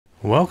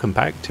Welcome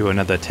back to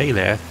another Tail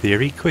Air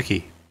Theory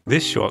Quickie.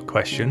 This short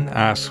question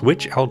asks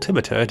which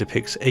altimeter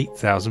depicts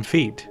 8,000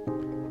 feet.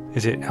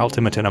 Is it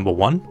altimeter number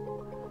 1,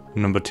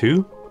 number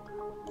 2,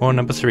 or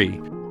number 3?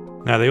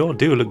 Now they all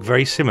do look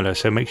very similar,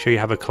 so make sure you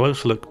have a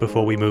close look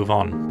before we move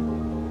on.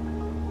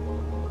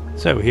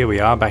 So here we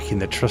are back in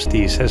the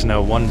trusty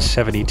Cessna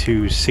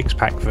 172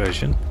 6-pack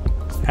version,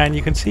 and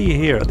you can see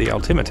here at the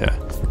altimeter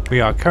we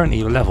are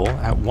currently level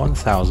at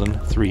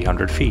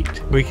 1,300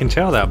 feet. We can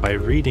tell that by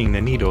reading the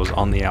needles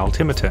on the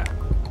altimeter.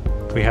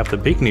 We have the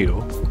big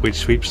needle, which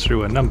sweeps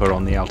through a number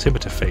on the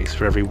altimeter face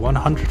for every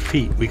 100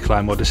 feet we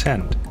climb or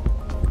descend.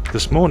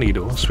 The small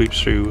needle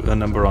sweeps through a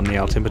number on the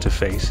altimeter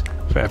face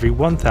for every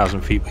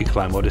 1,000 feet we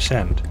climb or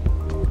descend.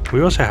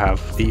 We also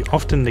have the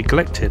often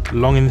neglected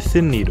long and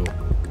thin needle,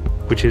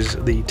 which is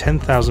the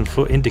 10,000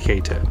 foot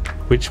indicator,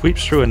 which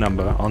sweeps through a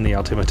number on the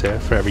altimeter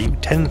for every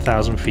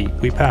 10,000 feet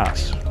we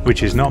pass,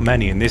 which is not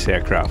many in this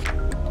aircraft.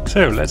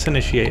 So let's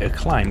initiate a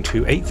climb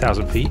to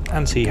 8,000 feet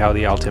and see how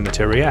the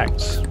altimeter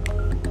reacts.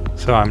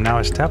 So I'm now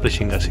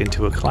establishing us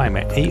into a climb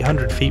at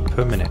 800 feet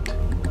per minute.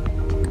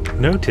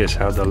 Notice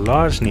how the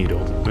large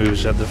needle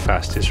moves at the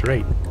fastest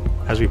rate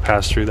as we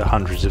pass through the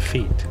hundreds of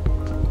feet.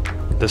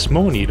 The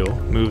small needle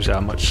moves at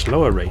a much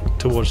slower rate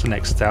towards the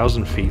next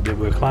 1,000 feet that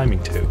we're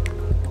climbing to,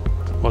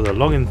 while the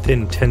long and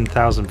thin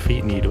 10,000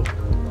 feet needle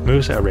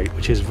moves at a rate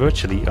which is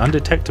virtually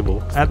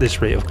undetectable at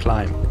this rate of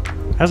climb.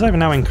 As I've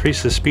now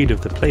increased the speed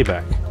of the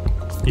playback,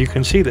 you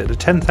can see that the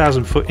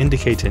 10,000 foot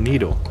indicator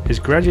needle is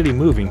gradually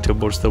moving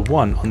towards the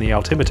 1 on the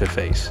altimeter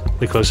face,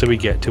 the closer we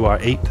get to our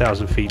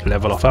 8,000 feet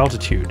level off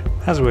altitude,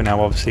 as we're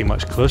now obviously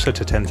much closer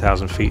to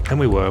 10,000 feet than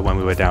we were when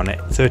we were down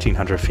at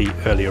 1,300 feet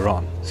earlier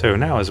on. So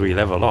now as we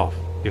level off,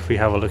 if we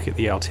have a look at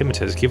the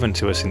altimeters given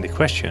to us in the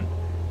question,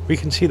 we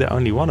can see that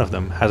only one of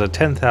them has a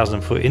 10,000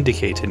 foot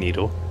indicator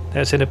needle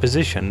that's in a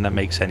position that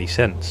makes any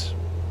sense.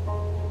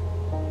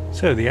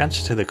 So the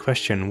answer to the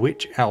question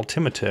which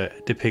altimeter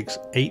depicts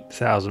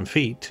 8,000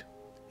 feet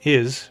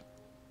is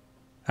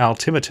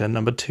altimeter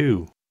number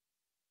 2.